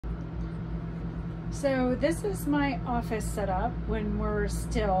So this is my office setup when we're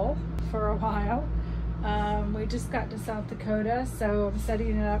still for a while. We just got to South Dakota, so I'm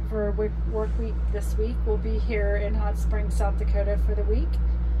setting it up for a work week this week. We'll be here in Hot Springs, South Dakota for the week.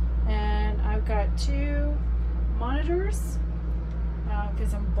 And I've got two monitors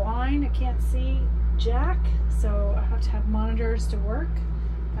because I'm blind, I can't see jack, so I have to have monitors to work.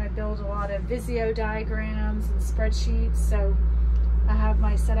 I build a lot of Visio diagrams and spreadsheets, so I have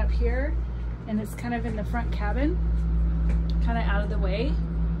my setup here, and it's kind of in the front cabin, kind of out of the way,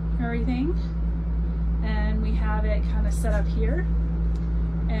 everything. And we have it kind of set up here,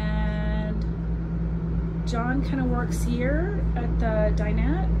 and John kind of works here at the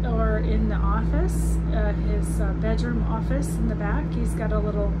dinette or in the office, his bedroom office in the back. He's got a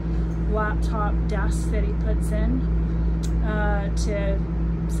little laptop desk that he puts in to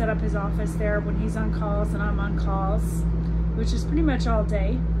set up his office there when he's on calls and I'm on calls, which is pretty much all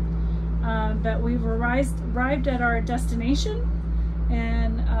day. But we've arrived at our destination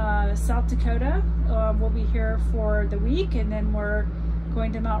in South Dakota. We'll be here for the week, and then we're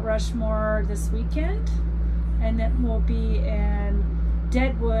going to Mount Rushmore this weekend, and then we'll be in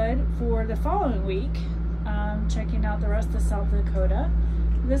Deadwood for the following week, checking out the rest of South Dakota.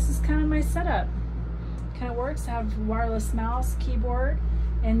 This is kind of my setup. Kind of works. I have wireless mouse, keyboard,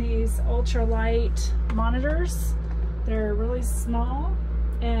 and these ultralight monitors. They're really small,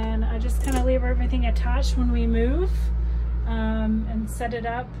 and I just kind of leave everything attached when we move and set it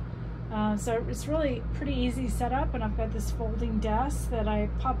up. So it's really pretty easy setup, and I've got this folding desk that I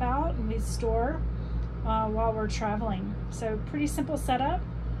pop out and we store while we're traveling. So pretty simple setup.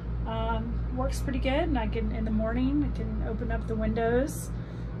 Works pretty good, and I can, in the morning, I can open up the windows.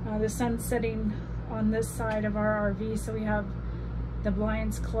 The sun's setting on this side of our RV, so we have the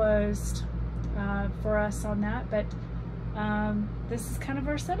blinds closed for us on that, but this is kind of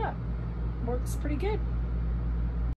our setup. Works pretty good.